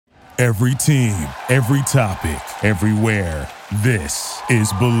Every team, every topic, everywhere. This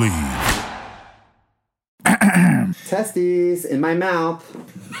is Believe. Testes in my mouth.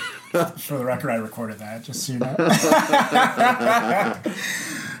 For the record, I recorded that, just so you know.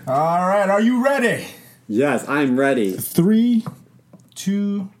 All right, are you ready? Yes, I'm ready. 3,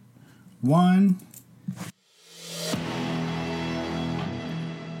 2, 1.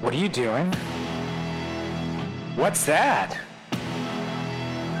 What are you doing? What's that?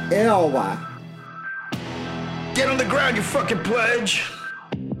 Ew. Get on the ground, you fucking pledge!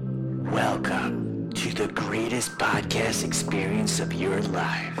 Welcome to the greatest podcast experience of your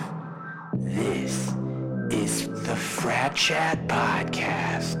life. This is the FratChat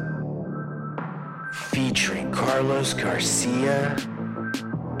Podcast, featuring Carlos Garcia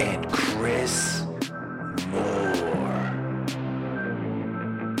and Chris Moore.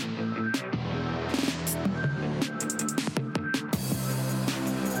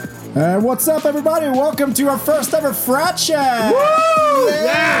 What's up, everybody? Welcome to our first ever Frat Chat. Woo!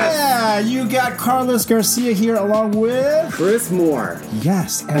 Yeah! You got Carlos Garcia here along with Chris Moore.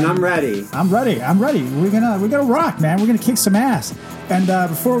 Yes, And I'm ready. I'm ready. We're gonna rock, man. We're gonna kick some ass. And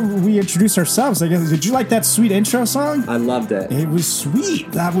before we introduce ourselves, I guess, did you like that sweet intro song? I loved it. It was sweet.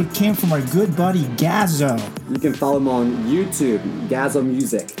 That one came from our good buddy Gazzo. You can follow him on YouTube, Gazzo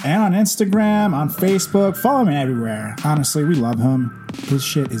Music. And on Instagram, on Facebook. Follow him everywhere. Honestly, we love him. His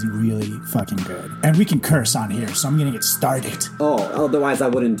shit is really fucking good. And we can curse on here, so I'm gonna get started. Oh, otherwise I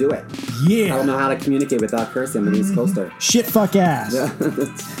wouldn't do it. Yeah. I don't know how to communicate without cursing with East Coaster. Shit, fuck ass.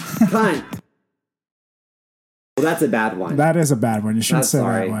 Cunt. Well, that's a bad one. That is a bad one. You shouldn't say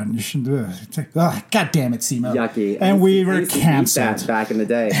Sorry. that one. You shouldn't. God damn it, CMO. Yucky. And we were I used to eat canceled. that back in the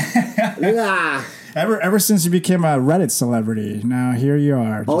day. Yeah. Ever since you became a Reddit celebrity, now here you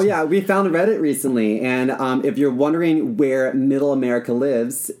are. Oh yeah, we found Reddit recently, and if you're wondering where Middle America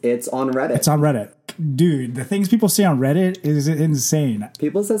lives, it's on Reddit. It's on Reddit. Dude, the things people say on Reddit is insane.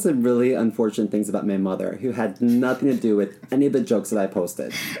 People said some really unfortunate things about my mother, who had nothing to do with any of the jokes that I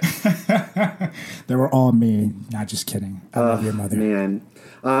posted. They were all me. Not just kidding. I love your mother. Man.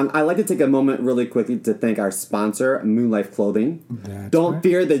 I'd like to take a moment really quickly to thank our sponsor, Moonlife Clothing. Don't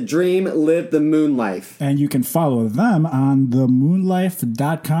fear the dream, live the moon life. And you can follow them on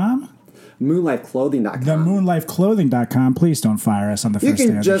themoonlife.com. Moonlifeclothing.com. Themoonlifeclothing.com. Please don't fire us on the You first day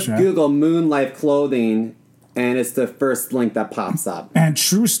can of the just show. Google Moonlife Clothing, and it's the first link that pops up. And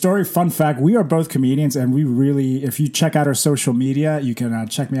true story, fun fact, we are both comedians, and we really, if you check out our social media, you can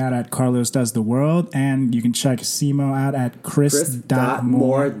check me out at Carlos Does the World, and you can check CMO out at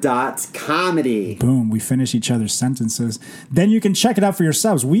chris.moore.comedy. Boom, we finish each other's sentences. Then you can check it out for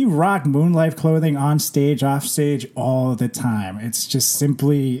yourselves. We rock Moonlife Clothing on stage, off stage, all the time. It's just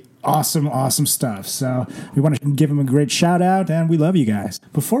simply awesome stuff. So we want to give them a great shout out, and we love you guys.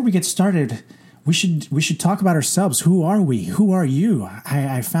 Before we get started, we should talk about ourselves. Who are we? Who are you?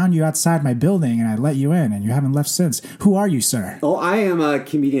 I found you outside my building and I let you in, and you haven't left since. Who are you, sir? Oh, I am a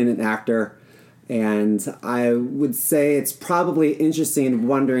comedian and actor, and I would say it's probably interesting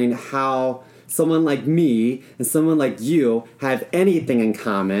wondering how someone like me and someone like you have anything in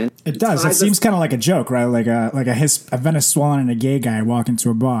common. It does. It seems kind of like a joke, right? Like a Venezuelan and a gay guy walk into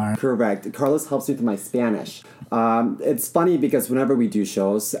a bar. Correct. Carlos helps me with my Spanish. It's funny because whenever we do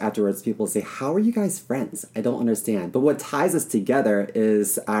shows, afterwards people say, how are you guys friends? I don't understand. But what ties us together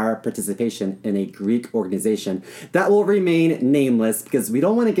is our participation in a Greek organization that will remain nameless because we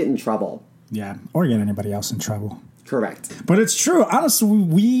don't want to get in trouble. Yeah, or get anybody else in trouble. Correct. But it's true. Honestly,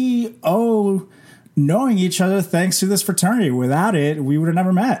 we owe knowing each other thanks to this fraternity. Without it, we would have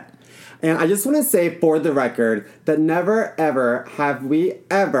never met. And I just want to say for the record that never, ever have we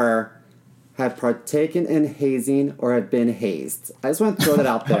ever have partaken in hazing or have been hazed. I just want to throw that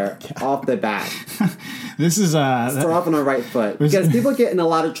out there off the bat. This is start off on the right foot because people get in a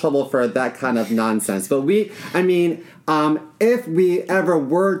lot of trouble for that kind of nonsense. But if we ever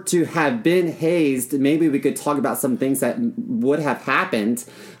were to have been hazed, maybe we could talk about some things that would have happened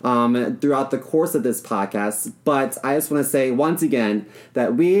throughout the course of this podcast. But I just want to say once again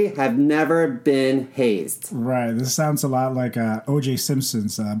that we have never been hazed. Right. This sounds a lot like O.J.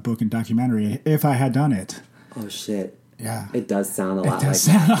 Simpson's book and documentary, If I Had Done It. Oh, shit. Yeah. It does sound a lot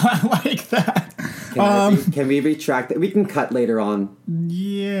like that. Can we retract that? We can cut later on.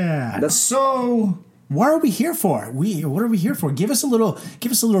 Yeah. So what are we here for? What are we here for? Give us a little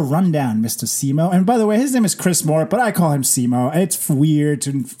rundown, Mr. CMO. And by the way, his name is Chris Moore, but I call him CMO. It's weird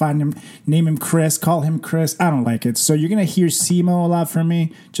to name him Chris, call him Chris. I don't like it. So you're gonna hear CMO a lot from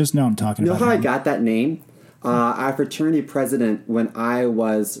me. Just know I'm talking about him. You know how I got that name? Our fraternity president, when I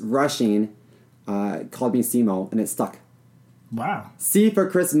was rushing, called me CMO, and it stuck. Wow. C for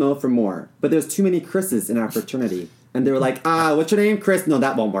Chris, Mo for more. But there's too many Chris's in our fraternity. And they were like, what's your name? Chris? No,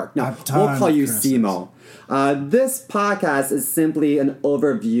 that won't work. No, we'll call you CMO. This podcast is simply an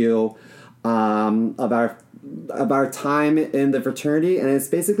overview of our time in the fraternity, and it's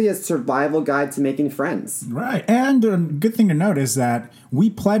basically a survival guide to making friends. Right. And a good thing to note is that we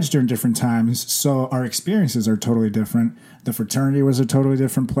pledged during different times, so our experiences are totally different. The fraternity was a totally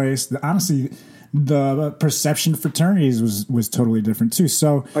different place. Honestly, the perception of fraternities was totally different too.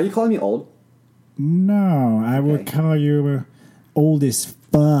 So, are you calling me old? No, I would call you old as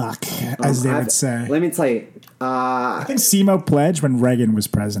fuck, as they would say. Let me tell you. I think CMO pledged when Reagan was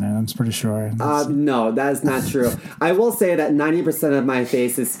president. I'm pretty sure. No, that is not true. I will say that 90% of my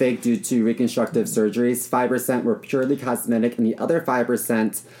face is fake due to reconstructive surgeries. 5% were purely cosmetic, and the other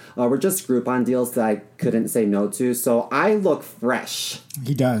 5% were just Groupon deals that I couldn't say no to. So I look fresh.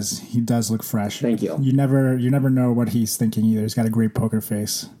 He does. He does look fresh. Thank you. You never know what he's thinking either. He's got a great poker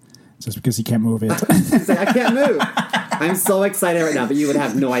face. Just because he can't move it. He's like, I can't move. I'm so excited right now, but you would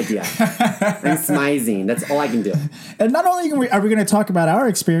have no idea. I'm smizing. That's all I can do. And not only are we going to talk about our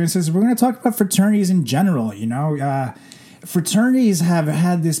experiences, we're going to talk about fraternities in general. You know, fraternities have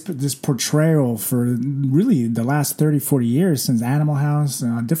had this portrayal for really the last 30, 40 years since Animal House,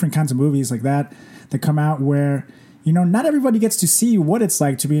 different kinds of movies like that come out where, you know, not everybody gets to see what it's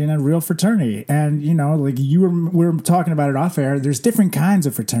like to be in a real fraternity. And, you know, like we were talking about it off air, there's different kinds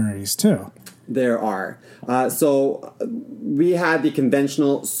of fraternities too. There are. So we had the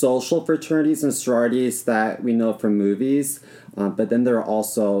conventional social fraternities and sororities that we know from movies. But then there are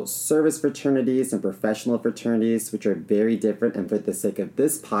also service fraternities and professional fraternities, which are very different. And for the sake of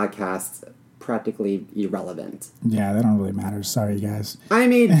this podcast, practically irrelevant. Yeah, they don't really matter. Sorry, guys. I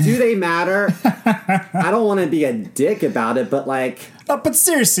mean, do they matter? I don't want to be a dick about it, but like... No, but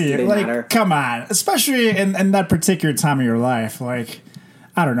seriously, like, matter? Come on. Especially in that particular time of your life. Like,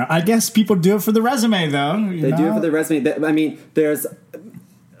 I don't know. I guess people do it for the resume, though. They do it for the resume. I mean, there's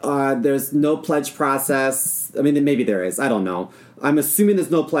no pledge process. I mean, maybe there is. I don't know. I'm assuming there's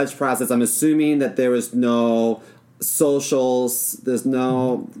no pledge process. I'm assuming that there was no socials. There's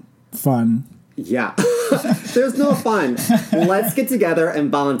no... fun. Yeah. There's no fun. Let's get together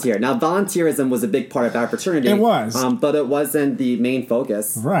and volunteer. Now, volunteerism was a big part of our fraternity. It was. But it wasn't the main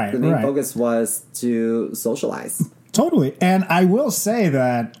focus. Right, The main focus was to socialize. Totally. And I will say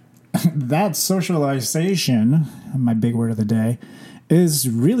that that socialization, my big word of the day, is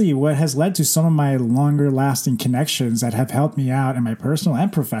really what has led to some of my longer lasting connections that have helped me out in my personal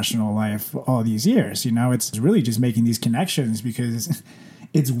and professional life all these years. You know, it's really just making these connections because...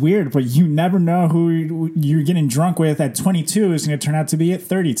 It's weird, but you never know who you're getting drunk with at 22 is going to turn out to be at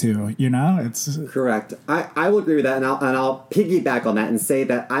 32, you know? It's correct. I will agree with that, and I'll piggyback on that and say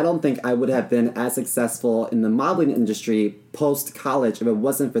that I don't think I would have been as successful in the modeling industry post-college if it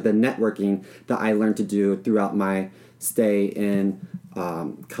wasn't for the networking that I learned to do throughout my stay in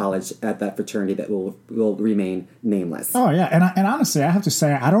college at that fraternity that will remain nameless. Oh, yeah, and honestly, I have to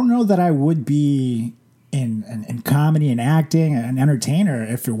say, I don't know that I would be... In comedy and acting and entertainer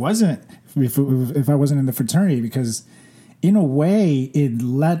if I wasn't in the fraternity, because in a way it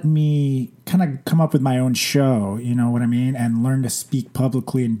let me kind of come up with my own show, you know what I mean, and learn to speak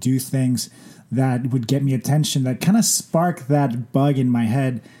publicly and do things that would get me attention, that kind of spark that bug in my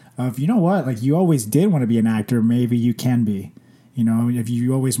head of, you know what, like you always did want to be an actor, maybe you can be, you know, if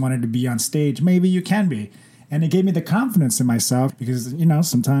you always wanted to be on stage, maybe you can be. And it gave me the confidence in myself because, you know,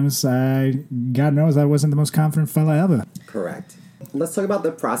 sometimes God knows I wasn't the most confident fella ever. Correct. Let's talk about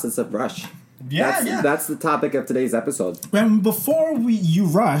the process of rush. Yeah, That's the topic of today's episode. And before you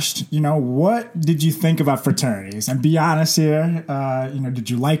rushed, you know, what did you think about fraternities? And be honest here, you know, did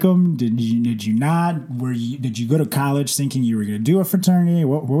you like them? Did you not? Did you go to college thinking you were going to do a fraternity?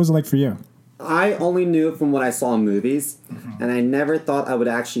 What was it like for you? I only knew from what I saw in movies, and I never thought I would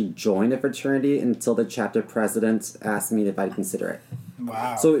actually join a fraternity until the chapter president asked me if I'd consider it.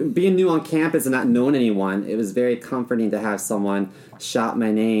 Wow. So being new on campus and not knowing anyone, it was very comforting to have someone shout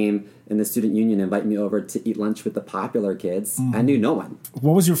my name in the student union, invite me over to eat lunch with the popular kids. I knew no one.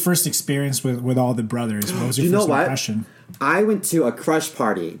 What was your first experience with all the brothers? What was your first impression? I went to a crush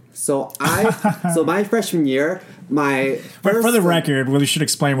party. So my freshman year, for the record, we should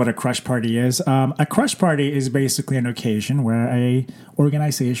explain what a crush party is. A crush party is basically an occasion where a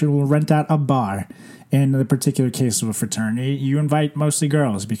organization will rent out a bar. In the particular case of a fraternity, you invite mostly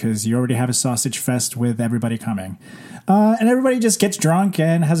girls because you already have a sausage fest with everybody coming. And everybody just gets drunk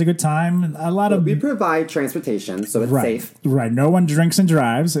and has a good time. We provide transportation, so it's safe. Right. No one drinks and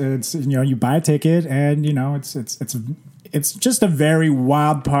drives. It's, you know, you buy a ticket and, you know, it's just a very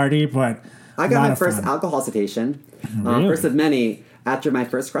wild party, but I got my first alcohol citation. Really? First of many, after my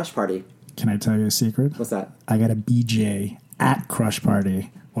first crush party. Can I tell you a secret? What's that? I got a BJ at crush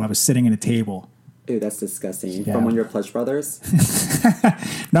party while I was sitting at a table. Ew, that's disgusting. Yeah. From one of your pledge brothers?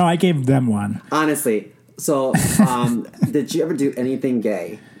 No, I gave them one. Honestly. So, did you ever do anything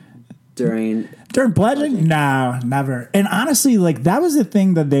gay during pledging? No, never. And honestly, like, that was the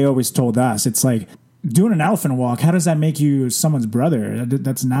thing that they always told us. It's like, doing an elephant walk, how does that make you someone's brother?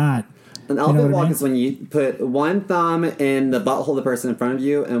 That's not... An elephant walk is when you put one thumb in the butthole of the person in front of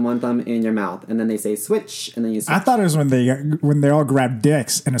you and one thumb in your mouth, and then they say switch, and then you switch. I thought it was when they all grab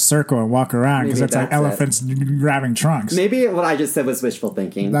dicks in a circle and walk around, because it's like elephants grabbing trunks. Maybe what I just said was wishful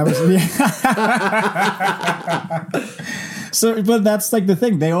thinking. That was So, but that's like the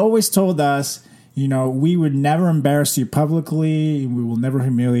thing. They always told us, we would never embarrass you publicly. We will never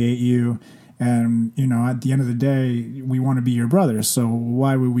humiliate you. And, at the end of the day, we want to be your brother. So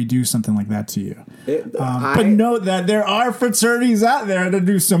why would we do something like that to you? But note that there are fraternities out there that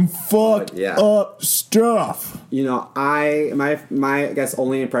do some fucked up stuff. My I guess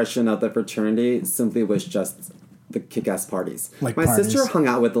only impression of the fraternity simply was just the kick-ass parties. My sister hung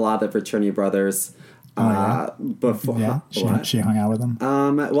out with a lot of the fraternity brothers. Before. Yeah, she hung out with them.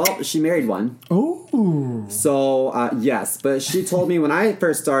 Well, she married one. Ooh. So, yes. But she told me when I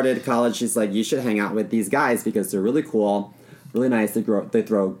first started college, she's like, you should hang out with these guys because they're really cool, really nice. They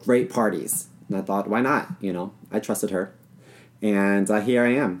throw great parties. And I thought, why not? I trusted her. And here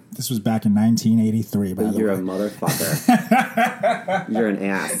I am. This was back in 1983, by the way. You're a motherfucker. You're an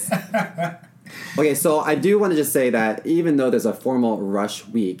ass. Okay, so I do want to just say that even though there's a formal rush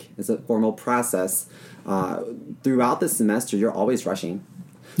week, it's a formal process, throughout the semester, you're always rushing.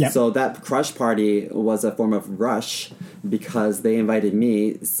 Yep. So that crush party was a form of rush because they invited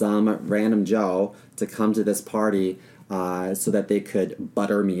me, some random Joe, to come to this party so that they could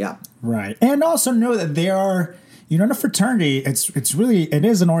butter me up. Right. And also know that there are... in a fraternity, it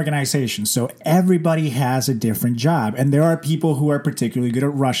is an organization, so everybody has a different job. And there are people who are particularly good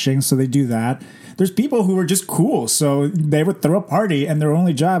at rushing, so they do that. There's people who are just cool, so they would throw a party, and their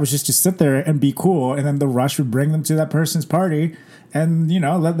only job was just to sit there and be cool, and then the rush would bring them to that person's party, and,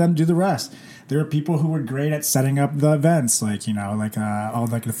 let them do the rest. There are people who were great at setting up the events, all like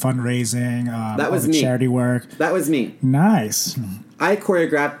the fundraising, that was all the me. Charity work. That was me. Nice. I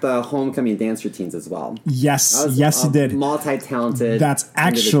choreographed the homecoming dance routines as well. Yes, you did. Multi-talented. That's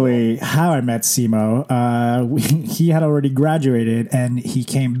actually how I met CMO. He had already graduated, and he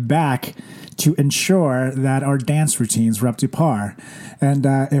came back to ensure that our dance routines were up to par. And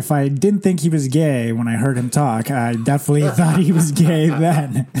if I didn't think he was gay when I heard him talk, I definitely thought he was gay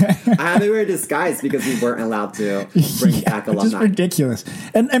then. I had to wear a disguise because we weren't allowed to bring back alumni. Just ridiculous.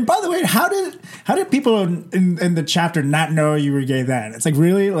 And by the way, how did people in the chapter not know you were gay then? It's like,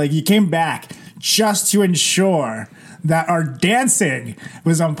 really? Like, you came back just to ensure that our dancing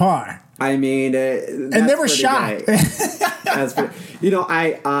was on par. I mean, and they were shocked. I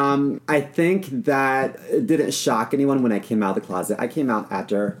think that it didn't shock anyone when I came out of the closet. I came out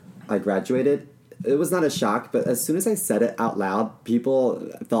after I graduated. It was not a shock, but as soon as I said it out loud, people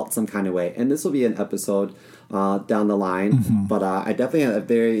felt some kind of way. And this will be an episode down the line, but I definitely had a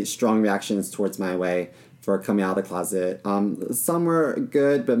very strong reactions towards my way for coming out of the closet. Some were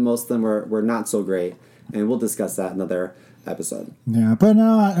good, but most of them were not so great, and we'll discuss that in another episode. Yeah, but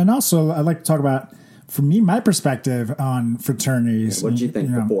and also I'd like to talk about, for me, my perspective on fraternities. What did you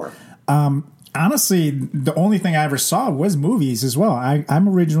think before? Honestly, the only thing I ever saw was movies as well. I'm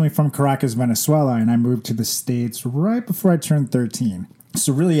originally from Caracas, Venezuela, and I moved to the States right before I turned 13.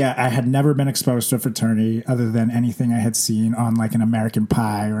 So really, I had never been exposed to a fraternity other than anything I had seen on like an American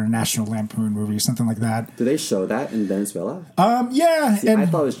Pie or a National Lampoon movie, something like that. Do they show that in Venezuela? Yeah. See, I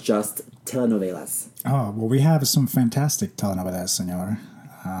thought it was just telenovelas. Oh, well, we have some fantastic telenovelas, senor.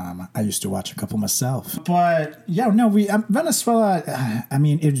 I used to watch a couple myself. But, Venezuela, I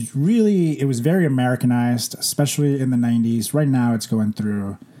mean, it was very Americanized, especially in the 90s. Right now, it's going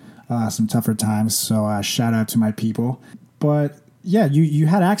through some tougher times, so shout out to my people. But... yeah, you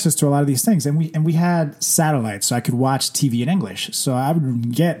had access to a lot of these things, and we had satellites, so I could watch TV in English. So I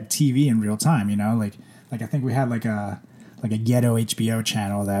would get TV in real time, like I think we had like a ghetto HBO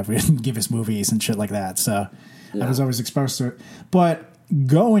channel that would give us movies and shit like that. So I was always exposed to it. But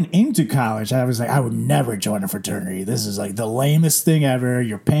going into college, I was like, I would never join a fraternity. This is like the lamest thing ever.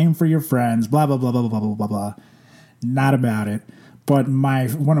 You're paying for your friends, blah blah blah blah blah blah blah blah. Not about it. But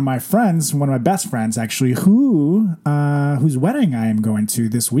one of my best friends, actually, whose wedding I am going to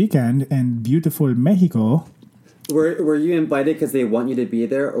this weekend in beautiful Mexico. Were you invited because they want you to be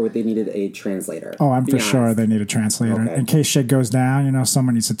there, or they needed a translator? Oh, I'm for sure they need a translator. Okay. In case shit goes down,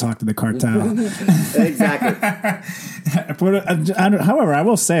 someone needs to talk to the cartel. Exactly. However, I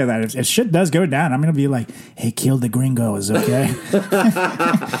will say that if shit does go down, I'm going to be like, hey, kill the gringos, okay?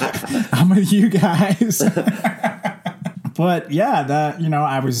 I'm with you guys. But yeah,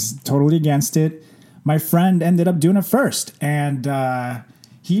 I was totally against it. My friend ended up doing it first, and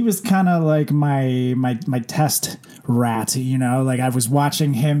he was kind of like my test rat, like I was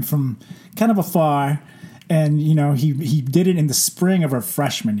watching him from kind of afar, and he did it in the spring of our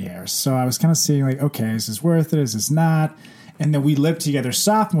freshman year. So I was kind of seeing like, okay, is this worth it? Is this not? And then we lived together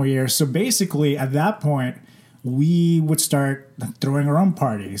sophomore year. So basically at that point, we would start throwing our own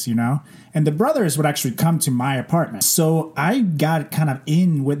parties, and the brothers would actually come to my apartment. So I got kind of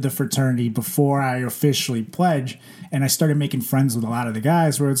in with the fraternity before I officially pledged, and I started making friends with a lot of the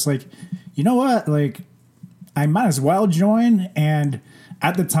guys where it's like, you know what, like I might as well join. And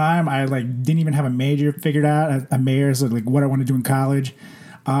at the time I didn't even have a major figured out, a major, like what I want to do in college.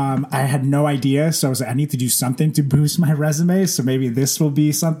 I had no idea. So I was like, I need to do something to boost my resume. So maybe this will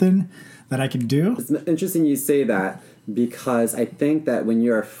be something that I can do. It's interesting you say that, because I think that when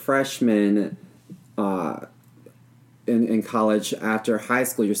you're a freshman in college after high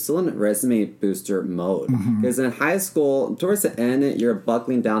school, you're still in resume booster mode. Because in high school, towards the end, you're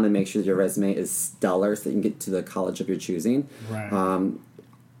buckling down to make sure your resume is stellar so that you can get to the college of your choosing. Right.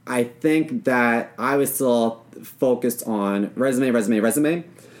 I think that I was still focused on resume.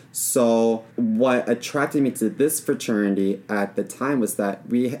 So what attracted me to this fraternity at the time was that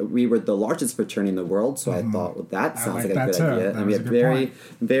we were the largest fraternity in the world. So I thought, well, that sounds like a good idea. And we had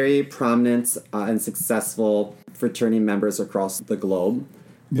very prominent and successful fraternity members across the globe.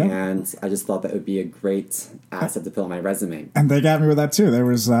 Yep. And I just thought that would be a great asset to put on my resume. And they got me with that too. There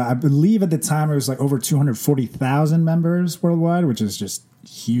was, I believe at the time, it was like over 240,000 members worldwide, which is just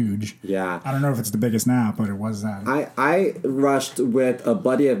huge. Yeah. I don't know if it's the biggest now, but it was that. I rushed with a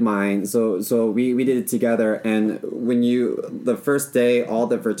buddy of mine, so we did it together. And when the first day, all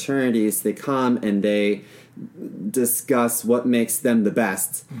the fraternities, they come and they discuss what makes them the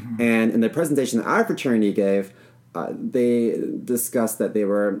best. And in the presentation that our fraternity gave, they discussed that they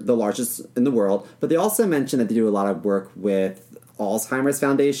were the largest in the world, but they also mentioned that they do a lot of work with Alzheimer's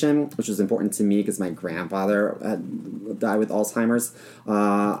Foundation, which was important to me because my grandfather had died with Alzheimer's.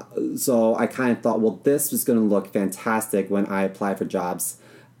 So I kind of thought, well, this was going to look fantastic when I apply for jobs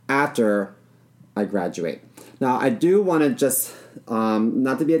after I graduate. Now, I do want to just,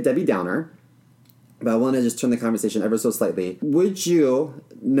 not to be a Debbie Downer, but I want to just turn the conversation ever so slightly. Would you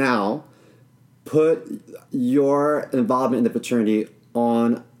now put your involvement in the fraternity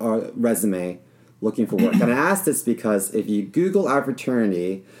on a resume looking for work? And I ask this because if you Google our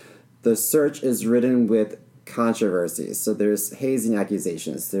fraternity, the search is written with controversies. So there's hazing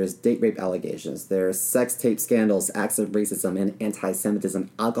accusations, there's date rape allegations, there's sex tape scandals, acts of racism and anti-Semitism,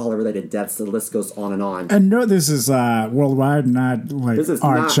 alcohol-related deaths, the list goes on and on. And no, this is worldwide, not like this is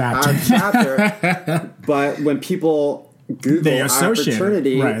our not chapter. Our chapter. But when people Google our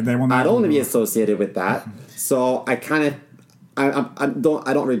fraternity, right, I don't want to be associated with that. So I kind of, I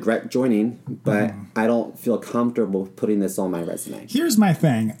don't regret joining, but I don't feel comfortable putting this on my resume. Here's my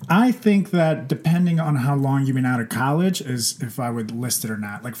thing. I think that depending on how long you've been out of college is if I would list it or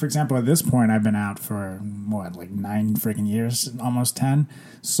not. Like, for example, at this point, I've been out for, 9 freaking years, almost 10.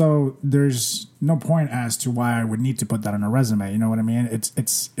 So there's no point as to why I would need to put that on a resume. You know what I mean?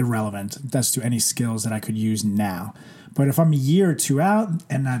 It's irrelevant as to any skills that I could use now. But if I'm a year or two out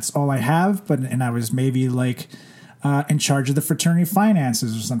and that's all I have, and I was maybe in charge of the fraternity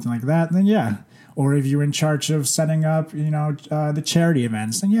finances or something like that, then yeah. Or if you're in charge of setting up, the charity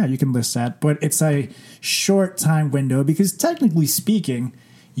events, then yeah, you can list that. But it's a short time window because technically speaking,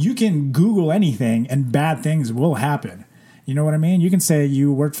 you can Google anything and bad things will happen. You know what I mean? You can say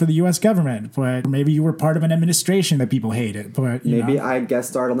you worked for the U.S. government, but maybe you were part of an administration that people hated. But maybe I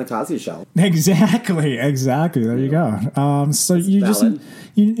guest starred on the Cosby Show. Exactly. There you go. So it's you valid.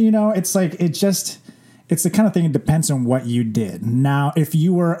 It's the kind of thing, it depends on what you did. Now, if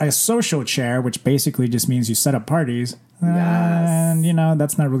you were a social chair, which basically just means you set up parties, and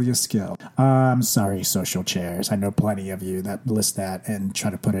that's not really a skill. Sorry, social chairs. I know plenty of you that list that and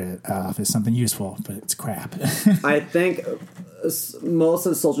try to put it off as something useful, but it's crap. I think most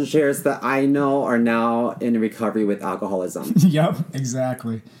of the social chairs that I know are now in recovery with alcoholism. Yep,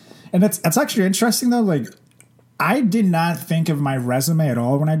 exactly. And that's actually interesting, though. Like, I did not think of my resume at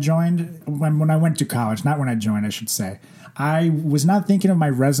all when I joined, when I went to college. Not when I joined, I should say. I was not thinking of my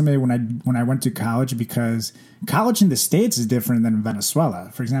resume when I went to college, because college in the States is different than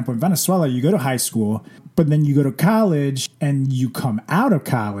Venezuela. For example, in Venezuela, you go to high school, but then you go to college and you come out of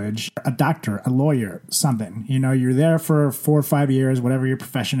college a doctor, a lawyer, something. You know, you're there for 4 or 5 years, whatever your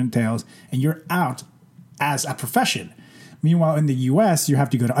profession entails, and you're out as a profession. Meanwhile, in the U.S., you have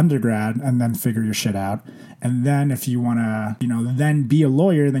to go to undergrad and then figure your shit out. And then if you want to, then be a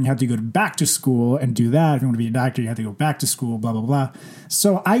lawyer, then you have to go back to school and do that. If you want to be a doctor, you have to go back to school, blah, blah, blah.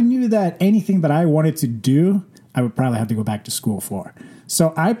 So I knew that anything that I wanted to do, I would probably have to go back to school for.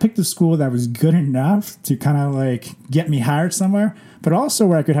 So I picked a school that was good enough to kind of like get me hired somewhere, but also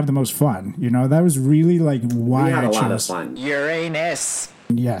where I could have the most fun. That was really like why we had I chose. a lot of fun. Uranus.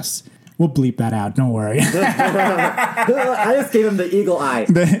 Yes. We'll bleep that out. Don't worry. I just gave him the eagle eye.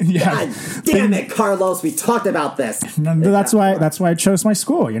 Yeah. God damn it, Carlos. We talked about this. No, that's why I chose my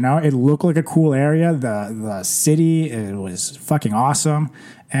school. It looked like a cool area. The city, it was fucking awesome.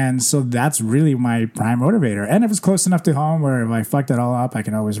 And so that's really my prime motivator. And it was close enough to home where if I fucked it all up, I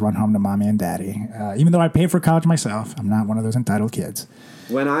can always run home to mommy and daddy. Even though I pay for college myself, I'm not one of those entitled kids.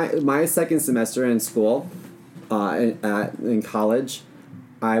 When my second semester in school, in college,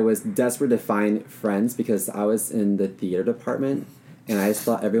 I was desperate to find friends because I was in the theater department and I just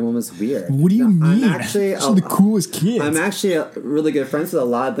thought everyone was weird. What do you mean? I'm actually the coolest kids. I'm actually really good friends with a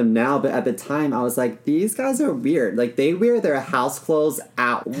lot of them now, but at the time I was like, these guys are weird. Like, they wear their house clothes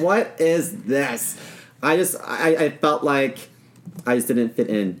out. What is this? I felt like I just didn't fit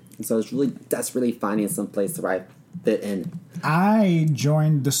in. And so I was really desperately finding some place where I fit in. I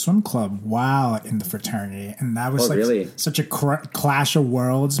joined the swim club while in the fraternity, and that was really? Such a clash of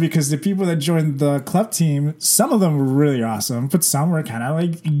worlds, because the people that joined the club team, some of them were really awesome, but some were kind of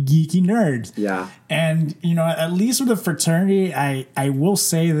like geeky nerds. Yeah. And, at least with the fraternity, I will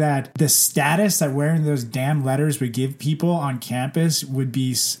say that the status that wearing those damn letters would give people on campus would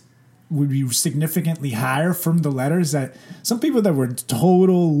be significantly higher from the letters that some people that were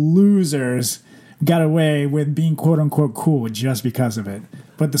total losers got away with being quote-unquote cool just because of it.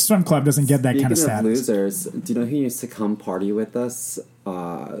 But the swim club doesn't get that kind of status. Speaking of losers, do you know who used to come party with us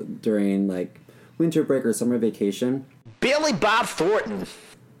during, like, winter break or summer vacation? Billy Bob Thornton.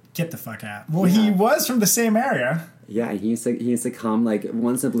 Get the fuck out. Well, yeah. He was from the same area. Yeah, he used to come, like,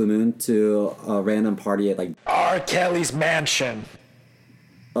 once in a blue moon to a random party at, like, R. Kelly's mansion.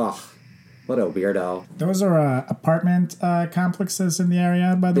 Ugh. What a weirdo. Those are apartment complexes in the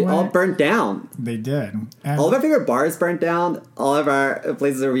area, by the way. They all burnt down. They did. And all of our favorite bars burnt down. All of our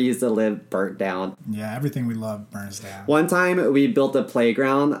places where we used to live burnt down. Yeah, everything we love burns down. One time we built a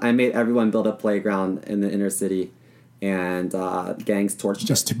playground. I made everyone build a playground in the inner city. And gangs torched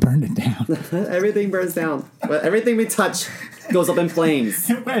just to burn it down. Everything burns down. But everything we touch goes up in flames.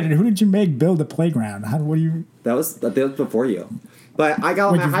 Wait, who did you make build a playground? That was before you. But I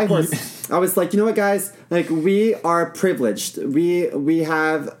got on my high horse. I was like, you know what, guys? Like, we are privileged. We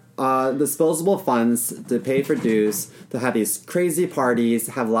have disposable funds to pay for dues, to have these crazy parties,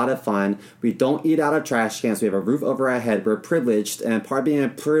 have a lot of fun. We don't eat out of trash cans. We have a roof over our head. We're privileged. And part of being a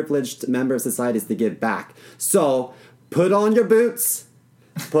privileged member of society is to give back. So put on your boots.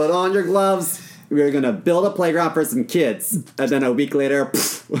 Put on your gloves. We're going to build a playground for some kids. And then a week later...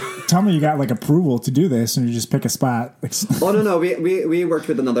 Tell me you got, like, approval to do this and you just pick a spot. Oh, no. We worked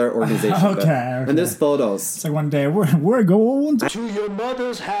with another organization. Okay. And there's photos. It's like one day, we're going to your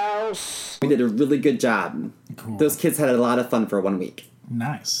mother's house. We did a really good job. Cool. Those kids had a lot of fun for 1 week.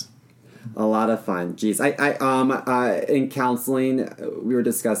 Nice. A lot of fun. Jeez. I in counseling, we were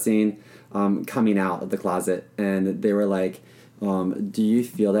discussing coming out of the closet. And they were like, do you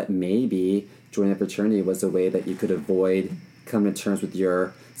feel that maybe joining a fraternity was a way that you could avoid coming to terms with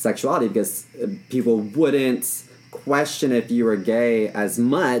your sexuality, because people wouldn't question if you were gay as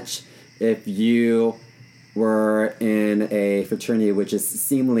much if you were in a fraternity which is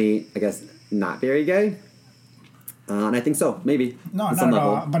seemingly, I guess, not very gay. And I think so, maybe. No, not at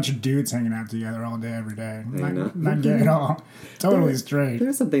all. A bunch of dudes hanging out together all day, every day. Not gay at all. Totally straight. There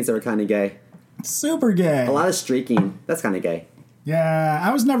were some things that were kind of gay. Super gay. A lot of streaking. That's kind of gay. Yeah,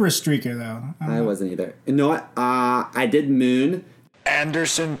 I was never a streaker, though. I wasn't either. You know what? I did moon.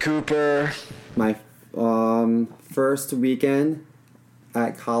 Anderson Cooper. My first weekend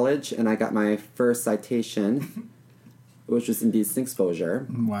at college, and I got my first citation, which was indecent exposure.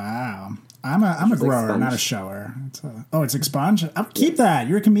 Wow. I'm a grower, like not a shower. It's expunge? I'll keep that.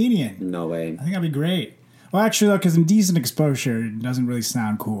 You're a comedian. No way. I think that'd be great. Well, actually, though, because indecent exposure doesn't really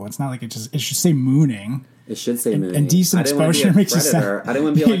sound cool. It's not like it should say mooning. It should say mooning. Indecent exposure makes you sound... I didn't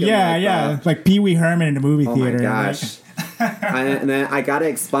want to be like yeah, like Pee Wee Herman in a movie theater. Oh my gosh. And then I got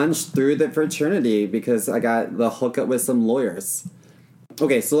expunged through the fraternity because I got the hookup with some lawyers.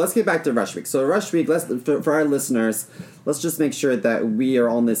 Okay, so let's get back to Rush Week. So Rush Week, for our listeners, let's just make sure that we are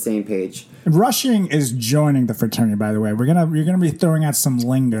on the same page. Rushing is joining the fraternity, by the way. You're gonna be throwing out some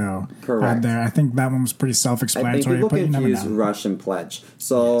lingo out there. I think that one was pretty self-explanatory. I think people confuse rush and pledge.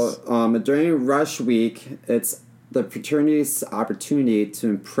 So during Rush Week, it's the fraternity's opportunity to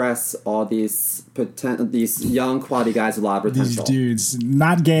impress all these young quality guys with a lot of potential. These dudes,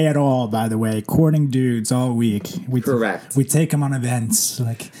 not gay at all, by the way, courting dudes all week. Correct. We take them on events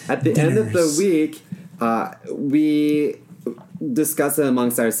like at the end of the week. We discuss it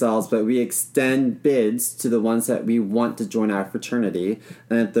amongst ourselves, but we extend bids to the ones that we want to join our fraternity.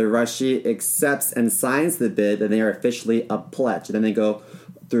 And if the rushie accepts and signs the bid, then they are officially a pledge. And then they go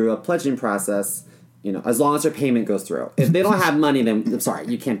through a pledging process. As long as their payment goes through. If they don't have money, then I'm sorry,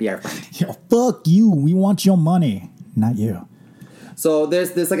 you can't be our friend. Yo, fuck you. We want your money, not you. So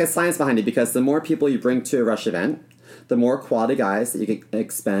there's like a science behind it, because the more people you bring to a rush event, the more quality guys that you can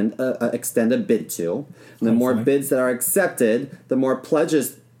extend a bid to. And the more bids that are accepted, the more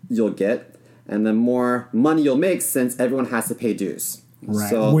pledges you'll get, and the more money you'll make, since everyone has to pay dues.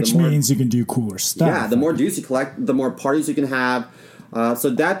 Right, so which means you can do cooler stuff. Yeah, the more dues you collect, the more parties you can have. So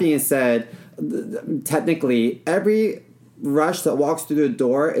that being said, technically, every rush that walks through the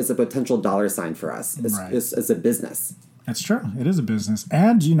door is a potential dollar sign for us. It's a business. That's true. It is a business.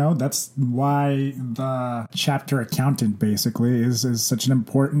 And, that's why the chapter accountant basically is such an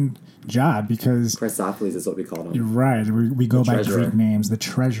important job, because... Chrysophiles is what we call them. You're right. We go by Greek names. The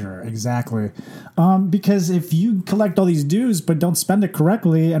treasurer. Exactly. Because if you collect all these dues but don't spend it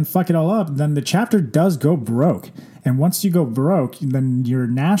correctly and fuck it all up, then the chapter does go broke. And once you go broke, then your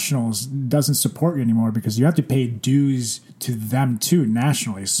nationals doesn't support you anymore, because you have to pay dues to them too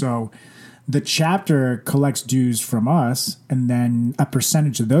nationally. So the chapter collects dues from us, and then a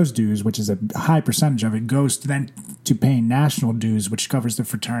percentage of those dues, which is a high percentage of it, goes to paying national dues, which covers the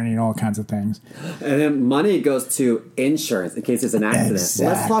fraternity and all kinds of things. And then money goes to insurance in case there's an accident. Exactly.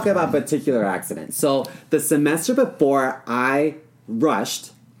 Let's talk about a particular accident. So the semester before I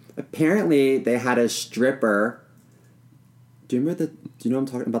rushed, apparently they had a stripper. Do you know what I'm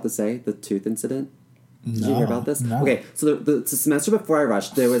talking about to say? The tooth incident? Did you hear about this? No. Okay, so the semester before I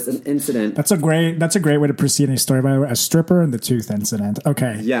rushed, there was an incident. That's a great way to proceed any story, by the way. A stripper and the tooth incident.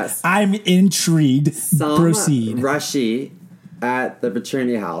 Okay. Yes. I'm intrigued. Proceed. Rushie at the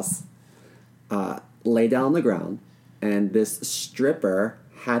fraternity house lay down on the ground, and this stripper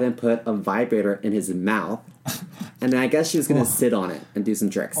had him put a vibrator in his mouth, and then I guess she was going to sit on it and do some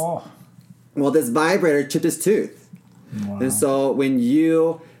tricks. Oh. Well, this vibrator chipped his tooth. Wow. And so when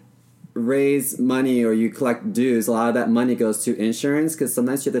you raise money or you collect dues, a lot of that money goes to insurance, because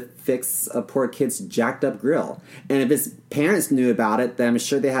sometimes you have to fix a poor kid's jacked up grill. And if his parents knew about it, then I'm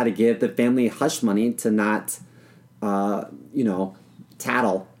sure they had to give the family hush money to not,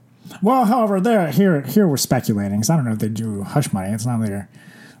 tattle. Well, however, here we're speculating, because I don't know if they do hush money. It's not their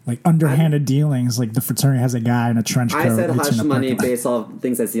underhanded dealings. Like the fraternity has a guy in a trench coat. I said hush money based off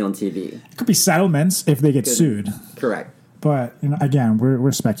things I see on TV. It could be settlements if they get sued. Correct. But again,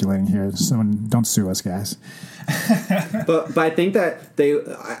 we're speculating here, so don't sue us, guys. but I think that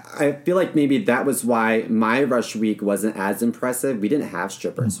I feel like maybe that was why my rush week wasn't as impressive. We didn't have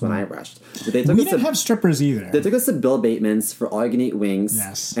strippers when I rushed. We didn't have strippers either. They took us to Bill Bateman's for all you can eat wings.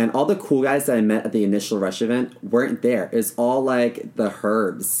 Yes. And all the cool guys that I met at the initial rush event weren't there. It's all like the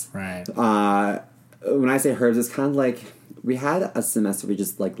herbs. Right. When I say herbs, it's kind of like we had a semester we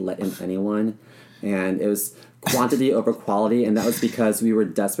just let in anyone, and it was quantity over quality, and that was because we were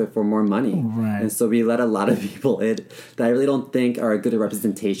desperate for more money. Right. And so we let a lot of people in that I really don't think are a good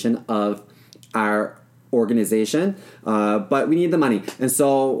representation of our organization, but we need the money. And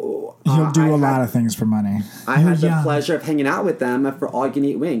so you'll do a lot of things for money. I had the pleasure of hanging out with them for all you can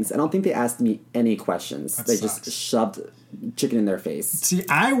eat wings. I don't think they asked me any questions. They just shoved chicken in their face. See,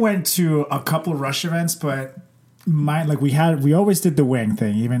 I went to a couple of rush events, but we always did the wing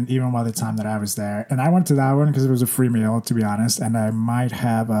thing, even by the time that I was there. And I went to that one because it was a free meal, to be honest. And I might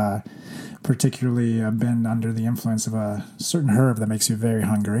have particularly been under the influence of a certain herb that makes you very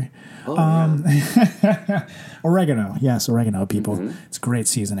hungry. Oh, yeah. Oregano. Yes, oregano, people. Mm-hmm. It's great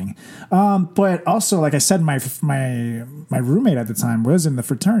seasoning. But also, like I said, my roommate at the time was in the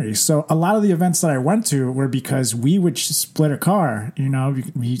fraternity. So a lot of the events that I went to were because we would split a car.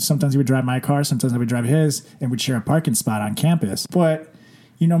 Sometimes he would drive my car, sometimes I would drive his, and we'd share a parking spot on campus. But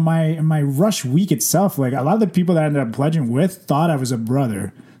my rush week itself, like a lot of the people that I ended up pledging with thought I was a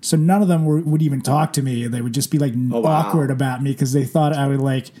brother. So none of them would even talk to me. They would just be awkward about me because they thought I would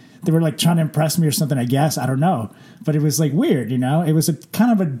they were like trying to impress me or something, I guess. I don't know. But it was like weird, you know? It was a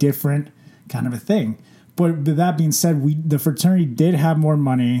kind of a different kind of a thing. But with that being said, the fraternity did have more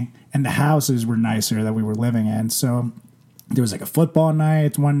money and the houses were nicer that we were living in. So there was like a football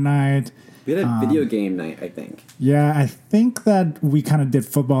night one night. We had a video game night, I think. Yeah, I think that we kind of did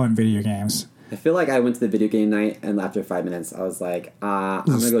football and video games. I feel like I went to the video game night, and after 5 minutes, I was like, I'm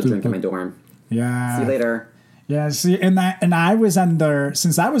going to go drink in my dorm. Yeah. See you later. Yeah, see, and I was under,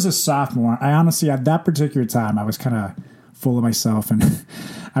 since I was a sophomore, I honestly, at that particular time, I was kind of full of myself, and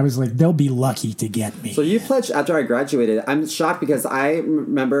I was like, they'll be lucky to get me. So you pledged after I graduated. I'm shocked because I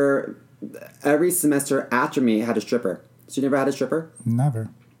remember every semester after me had a stripper. So you never had a stripper? Never.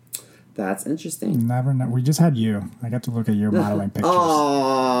 That's interesting. Never. We just had you. I got to look at your modeling pictures.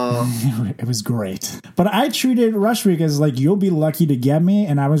 Oh, it was great. But I treated Rush Week as like, you'll be lucky to get me,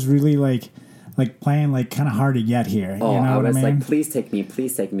 and I was really like playing like kind of hard to get here. Oh, you know I was what I mean? like, please take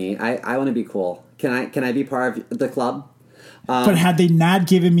me. I want to be cool. Can I be part of the club? But had they not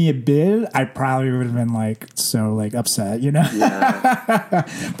given me a bid, I probably would have been like so like upset, you know. Yeah.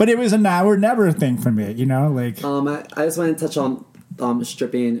 But it was a now or never thing for me, you know. Like, I just want to touch on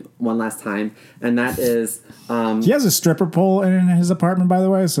stripping one last time, and that is he has a stripper pole in his apartment, by the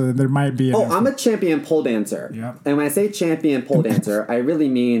way, so there might be I'm a champion pole dancer. Yep. And when I say champion pole dancer, I really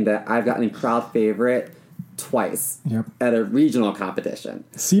mean that I've gotten crowd favorite twice at a regional competition.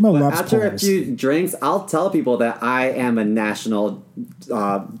 CMO loves after poles. a few drinks, I'll tell people that I am a national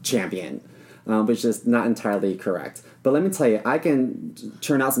champion, which is not entirely correct. But let me tell you, I can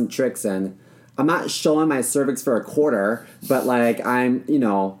turn out some tricks, and I'm not showing my cervix for a quarter, but like I'm,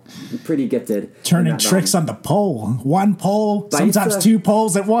 pretty gifted. Turning tricks on the pole. One pole, sometimes two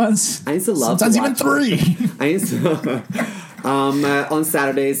poles at once. I used to love sometimes even three. I used to on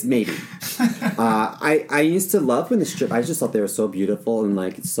Saturdays, maybe. I used to love when the strip. I just thought they were so beautiful and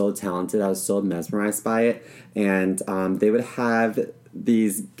like so talented. I was so mesmerized by it, and they would have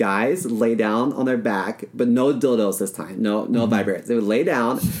these guys lay down on their back, but no dildos this time, no vibrators. They would lay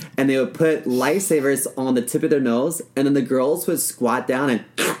down and they would put lifesavers on the tip of their nose, and then the girls would squat down and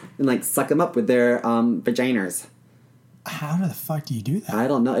like suck them up with their vaginas. How the fuck do you do that? I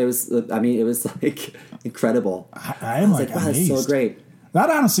don't know. It was like incredible. I was like, wow, that's so great. That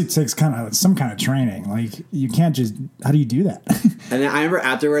honestly takes some kind of training. Like, you can't just, how do you do that? And then I remember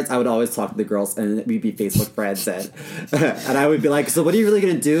afterwards, I would always talk to the girls, and we'd be Facebook friends, and I would be like, so what are you really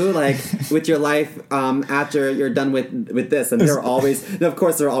going to do, like, with your life after you're done with this? And they're always, and of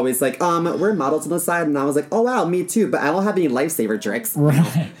course, they're always like, we're models on the side. And I was like, oh, wow, me too, but I don't have any lifesaver tricks.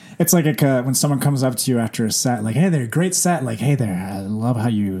 Right. It's like when someone comes up to you after a set, like, hey there, great set. Like, hey there, I love how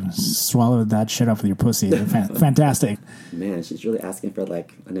you swallowed that shit up with your pussy. Fantastic. Man, she's really asking for,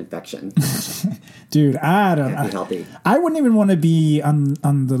 like, an infection. Dude, I don't know. Healthy. I wouldn't even want to be on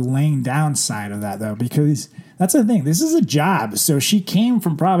the laying down side of that, though, because that's the thing. This is a job. So she came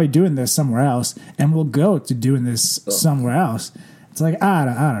from probably doing this somewhere else and will go to doing this somewhere else. It's like, I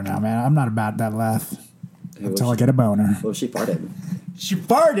don't know, man. I'm not about that life until I get a boner. Well, she farted. She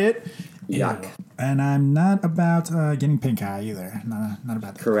farted? Yuck. Ew. And I'm not about getting pink eye either. Not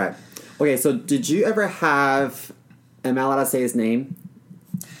about that. Correct. Okay, so did you ever have, am I allowed to say his name?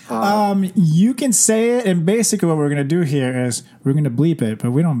 You can say it, and basically what we're going to do here is we're going to bleep it,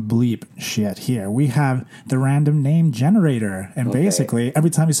 but we don't bleep shit here. We have the random name generator, and basically every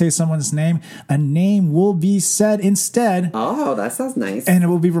time you say someone's name, a name will be said instead. Oh, that sounds nice. And it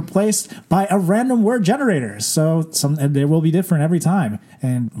will be replaced by a random word generator. So they will be different every time,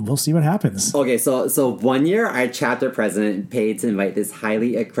 and we'll see what happens. Okay, so 1 year our chapter president paid to invite this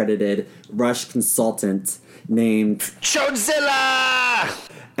highly accredited Rush consultant named Chodzilla!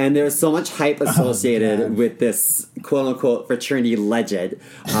 And there's so much hype associated with this quote-unquote fraternity legend.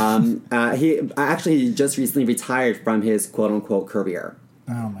 He just recently retired from his quote-unquote career.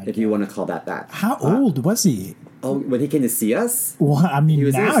 Oh my if you want to call that. How old was he? Oh, when he came to see us? Well, I mean, he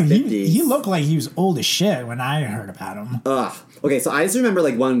was now in his 50s. he looked like he was old as shit when I heard about him. Ugh. Okay, so I just remember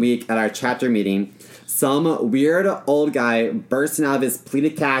like 1 week at our chapter meeting, some weird old guy bursting out of his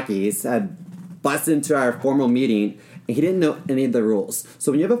pleated khakis had busted into our formal meeting. He didn't know any of the rules.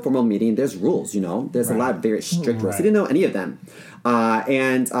 So when you have a formal meeting, there's rules, There's a lot of very strict rules. He didn't know any of them.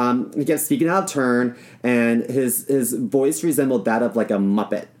 And he kept speaking out of turn, and his voice resembled that of like a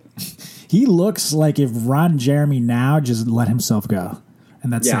Muppet. He looks like if Ron Jeremy now just let himself go.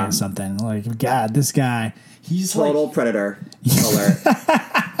 And that's saying something. Like, God, this guy, he's total predator alert.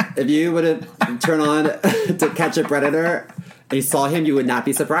 If you would have turned on to catch a predator and you saw him, you would not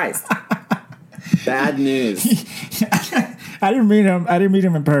be surprised. Bad news. I didn't meet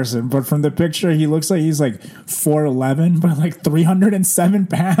him in person, but from the picture, he looks like he's like 4'11", but like 307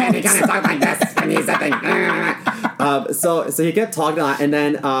 pounds. And he kind of talked like this, and he's that thing. So he kept talking a lot, and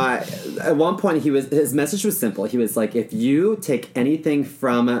then at one point his message was simple. He was like, "If you take anything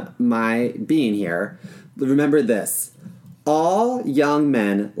from my being here, remember this: all young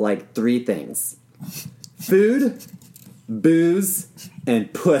men like 3 things: food, booze,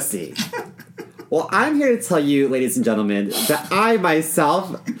 and pussy." Well, I'm here to tell you, ladies and gentlemen, that I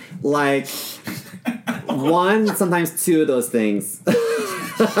myself like 1, sometimes 2 of those things.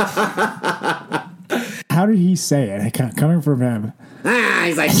 How did he say it? Coming from him.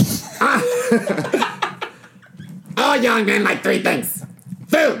 He's like, all young men like 3 things: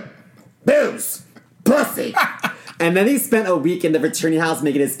 food, booze, pussy. And then he spent a week in the fraternity house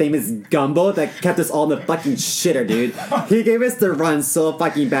making his famous gumbo that kept us all in the fucking shitter, dude. He gave us the run so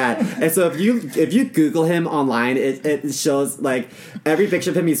fucking bad. And so if you Google him online, it shows like every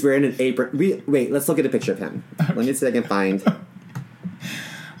picture of him, he's wearing an apron. Wait, let's look at a picture of him. Let me see if I can find.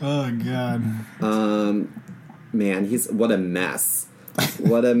 Oh God. Man, what a mess.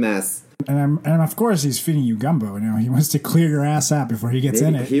 What a mess. And of course he's feeding you gumbo. You know, he wants to clear your ass out before he gets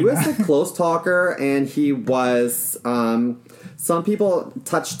in it. He was a close talker, and he was. Some people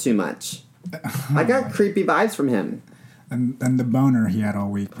touch too much. I got creepy vibes from him. And the boner he had all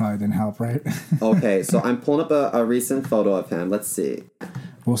week probably didn't help, right? Okay, so I'm pulling up a recent photo of him. Let's see.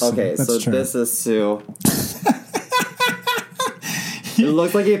 We'll see. Okay, That's so true. this is Sue. It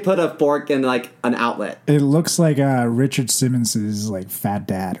looks like he put a fork in like an outlet. It looks like Richard Simmons's like fat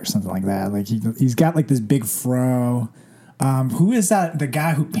dad or something like that. Like he's got like this big fro. Who is that? The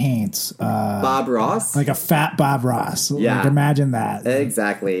guy who paints? Bob Ross? Like a fat Bob Ross. Yeah. Like, imagine that.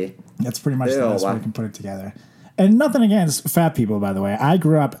 Exactly. That's pretty much the best way we can put it together. And nothing against fat people, by the way. I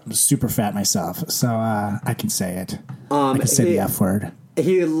grew up super fat myself, so I can say it. I can say the F word.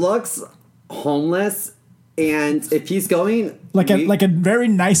 He looks homeless. And if he's going like a very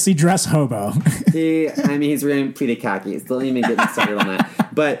nicely dressed hobo, he's wearing pleated khakis. Don't even get me started on that.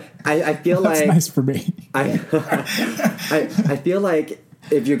 But I feel that's like nice for me. I feel like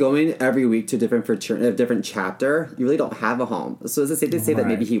if you're going every week to a different chapter, you really don't have a home. So is it safe to say that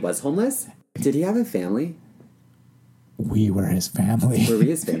maybe he was homeless? Did he have a family? We were his family. Were we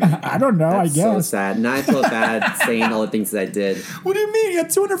his family? I don't know. That's I guess. So sad. Now I feel bad saying all the things that I did. What do you mean? You had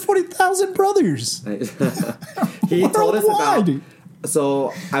 240,000 brothers. He told us about. Worldwide.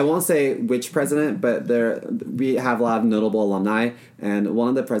 So I won't say which president, but we have a lot of notable alumni, and one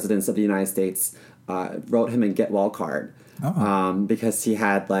of the presidents of the United States wrote him a get well card because he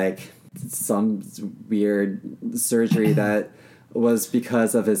had like some weird surgery that was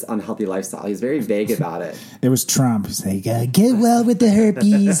because of his unhealthy lifestyle. He's very vague about it. It was Trump. He's like, get well with the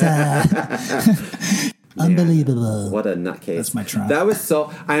herpes. Unbelievable. What a nutcase. That's my Trump. That was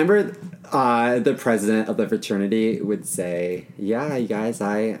so... I remember the president of the fraternity would say, yeah, you guys,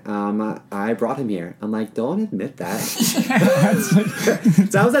 I brought him here. I'm like, don't admit that.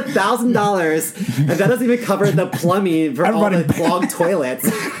 That was $1,000, and that doesn't even cover the plumbing for all the clogged toilets.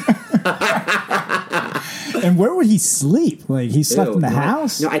 And where would he sleep? Like he slept in the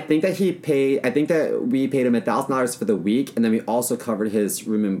house? No, I think that we paid him $1,000 for the week, and then we also covered his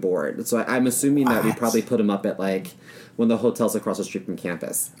room and board. So I'm assuming that we probably put him up at like one of the hotels across the street from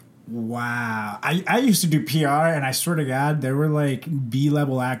campus. Wow. I used to do PR, and I swear to God, there were like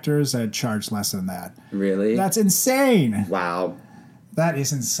B-level actors that charged less than that. Really? That's insane. Wow. That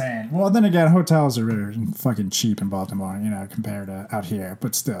is insane. Well, then again, hotels are really fucking cheap in Baltimore, compared to out here.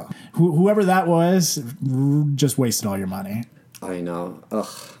 But still, whoever that was just wasted all your money. I know. Ugh.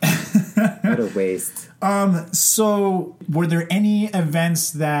 What a waste. So were there any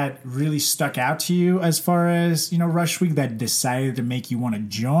events that really stuck out to you as far as, Rush Week that decided to make you want to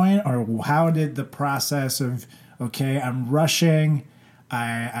join? Or how did the process of, okay, I'm rushing,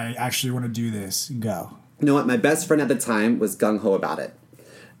 I actually want to do this, go? You know what? My best friend at the time was gung-ho about it.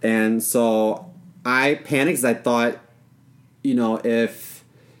 And so I panicked because I thought, if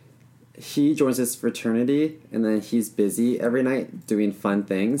he joins this fraternity and then he's busy every night doing fun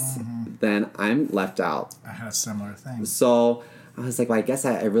things, then I'm left out. I had a similar thing. So I was like, well, I guess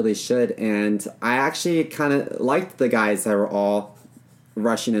I really should. And I actually kind of liked the guys that were all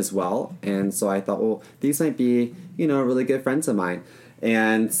rushing as well. And so I thought, well, these might be, really good friends of mine.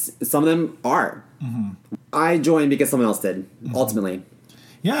 And some of them are. I joined because someone else did, ultimately.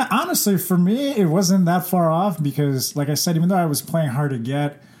 Yeah, honestly, for me, it wasn't that far off because, like I said, even though I was playing hard to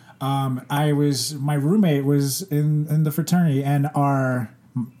get, my roommate was in the fraternity, and our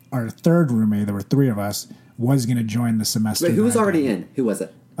third roommate, there were 3 of us, was going to join the semester. Wait, who was already in? Who was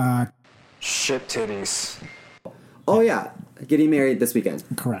it? Shit titties. Oh, yeah. getting married this weekend.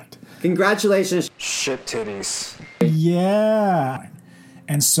 Correct. Congratulations. Shit titties. Yeah.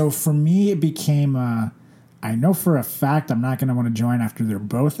 And so for me, it became, I know for a fact I'm not going to want to join after they're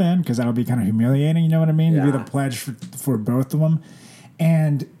both in, because that'll be kind of humiliating, you know what I mean? Yeah. To do the pledge for both of them.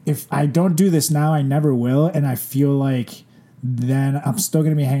 And if I don't do this now, I never will. And I feel like then I'm still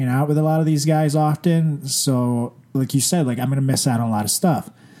going to be hanging out with a lot of these guys often. So like you said, like I'm going to miss out on a lot of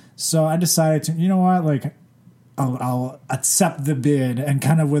stuff. So I decided to, you know what, like I'll accept the bid, and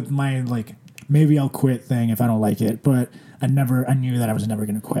kind of with my like, maybe I'll quit thing if I don't like it. But I knew that I was never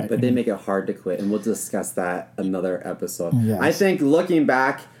going to quit. But they make it hard to quit, and we'll discuss that another episode. Yes. I think looking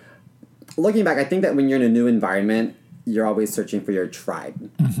back, I think that when you're in a new environment, you're always searching for your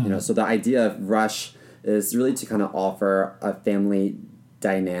tribe. Mm-hmm. You know, so the idea of Rush is really to kind of offer a family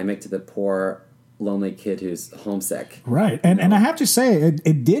dynamic to the poor, lonely kid who's homesick. Right. And I have to say,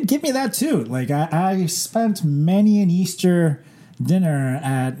 it did give me that too. Like I spent many an Easter dinner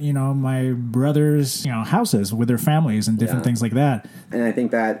at, you know, my brother's, you know, houses with their families and different things like that. And I think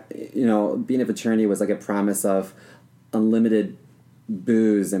that, you know, being a fraternity was like a promise of unlimited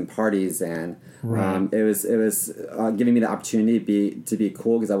booze and parties, and it was giving me the opportunity to be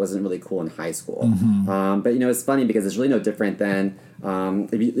cool, because I wasn't really cool in high school. Mm-hmm. But you know, it's funny because it's really no different than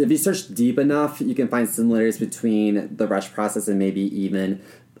if you search deep enough, you can find similarities between the Rush process and maybe even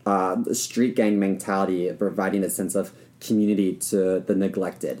the street gang mentality of providing a sense of community to the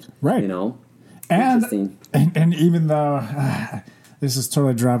neglected. Right. You know? And even though this is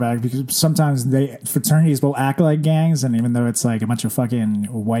totally a drawback, because sometimes fraternities will act like gangs, and even though it's like a bunch of fucking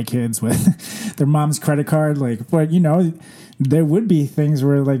white kids with their mom's credit card, like, but you know, there would be things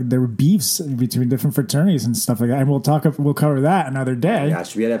where like there were beefs between different fraternities and stuff like that, and we'll cover that another day.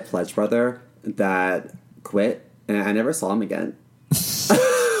 Gosh, we had a pledge brother that quit, and I never saw him again.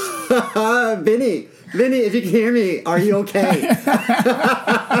 Vinny, if you can hear me, are you okay?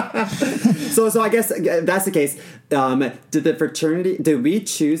 So I guess if that's the case, did we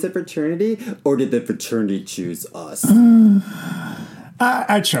choose the fraternity, or did the fraternity choose us?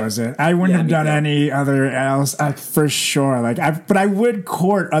 I chose it. I wouldn't have done any other else for sure. But I would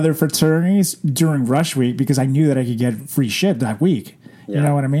court other fraternities during Rush Week, because I knew that I could get free shit that week. You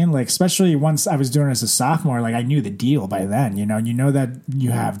know what I mean? Like, especially once I was doing it as a sophomore, like I knew the deal by then, you know that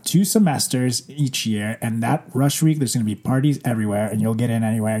you have 2 semesters each year, and that Rush Week, there's going to be parties everywhere, and you'll get in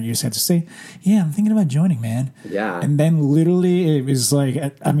anywhere. And you just have to say, yeah, I'm thinking about joining, man. Yeah. And then literally it was like,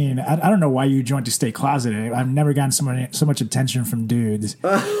 I mean, I don't know why you joined to stay closeted. I've never gotten so much attention from dudes.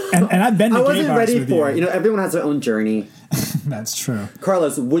 And I've been to I wasn't ready for it. You know, everyone has their own journey. That's true.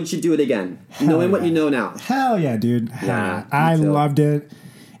 Carlos, would you do it again? Knowing what you know now. Hell yeah, dude. I loved it.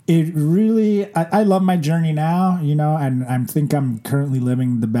 It really, I love my journey now, you know, and I think I'm currently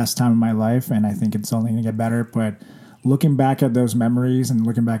living the best time of my life, and I think it's only going to get better. But looking back at those memories and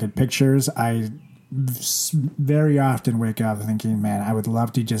looking back at pictures, I very often wake up thinking, man, I would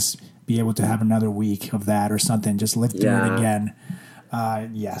love to just be able to have another week of that or something, just live through it again.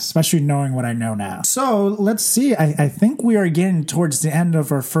 Yes, especially knowing what I know now. So let's see. I think we are getting towards the end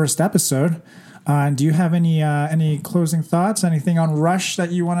of our first episode. Do you have any closing thoughts? Anything on Rush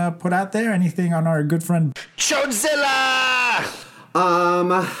that you want to put out there? Anything on our good friend Chodzilla?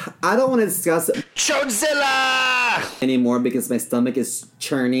 I don't want to discuss Chodzilla anymore, because my stomach is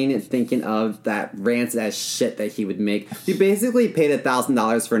churning and thinking of that rancid ass shit that he would make. He basically paid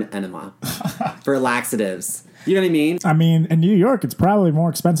 $1,000 for an enema for laxatives. You know what I mean? I mean, in New York, it's probably more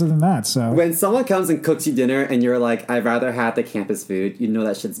expensive than that. So when someone comes and cooks you dinner and you're like, I'd rather have the campus food, you know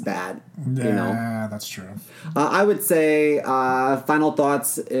that shit's bad. Yeah, you know? That's true. I would say final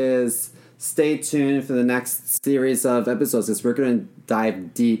thoughts is stay tuned for the next series of episodes, because we're going to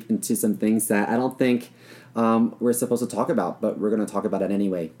dive deep into some things that I don't think we're supposed to talk about, but we're going to talk about it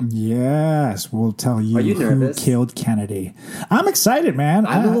anyway. Yes, we'll tell you, who killed Kennedy. I'm excited, man.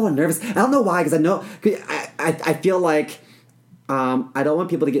 I'm a little nervous. I don't know why, because I know I feel like I don't want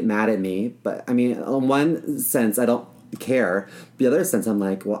people to get mad at me, but I mean, in one sense, I don't care. The other sense, I'm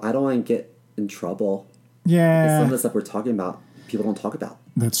like, well, I don't want to get in trouble. Yeah, because some of the stuff we're talking about, people don't talk about.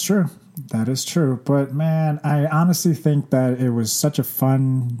 That's true. That is true. But man, I honestly think that it was such a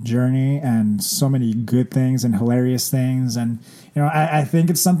fun journey and so many good things and hilarious things. And, you know, I think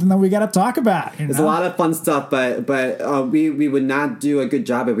it's something that we got to talk about. There's a lot of fun stuff, but we would not do a good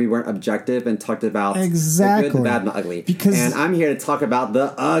job if we weren't objective and talked about the good, the bad, and the ugly. And I'm here to talk about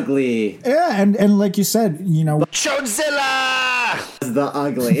the ugly. Yeah, and like you said, you know, Chodzilla! The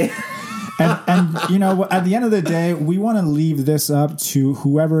ugly. And you know, at the end of the day, we want to leave this up to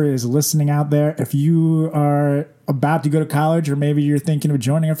whoever is listening out there. If you are about to go to college, or maybe you're thinking of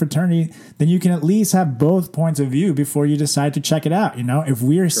joining a fraternity, then you can at least have both points of view before you decide to check it out. You know, if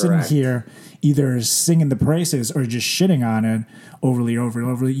we're sitting here either singing the praises or just shitting on it overly,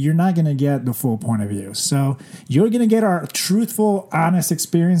 you're not going to get the full point of view. So you're going to get our truthful, honest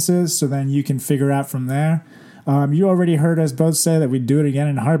experiences, so then you can figure out from there. You already heard us both say that we'd do it again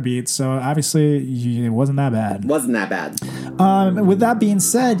in a heartbeat, so obviously it wasn't that bad. Wasn't that bad. With that being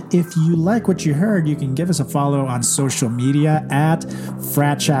said, if you like what you heard, you can give us a follow on social media at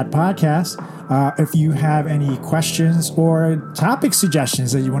FratChat Podcast. If you have any questions or topic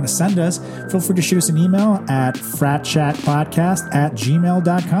suggestions that you want to send us, feel free to shoot us an email at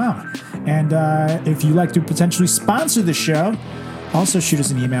fratchatpodcast@gmail.com. And if you'd like to potentially sponsor the show, also shoot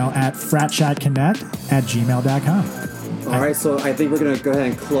us an email at fratchatconnect@gmail.com. All right, so I think we're going to go ahead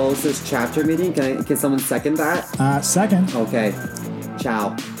and close this chapter meeting. Can someone second that? Second. Okay.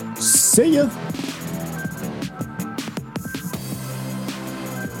 Ciao. See ya.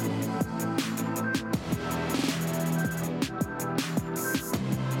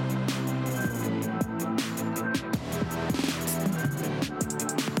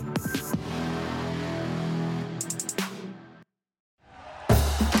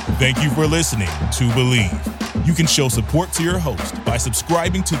 Thank you for listening to Believe. You can show support to your host by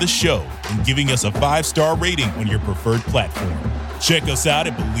subscribing to the show and giving us a 5-star rating on your preferred platform. Check us out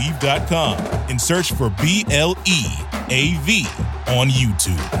at Believe.com and search for BLEAV on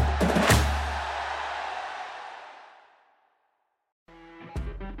YouTube.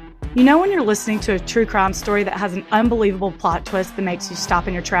 You know when you're listening to a true crime story that has an unbelievable plot twist that makes you stop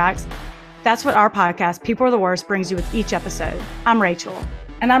in your tracks? That's what our podcast, People Are the Worst, brings you with each episode. I'm Rachel.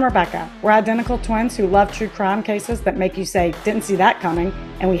 And I'm Rebecca. We're identical twins who love true crime cases that make you say, didn't see that coming,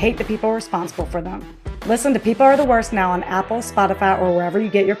 and we hate the people responsible for them. Listen to People Are the Worst now on Apple, Spotify, or wherever you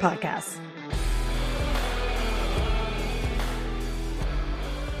get your podcasts.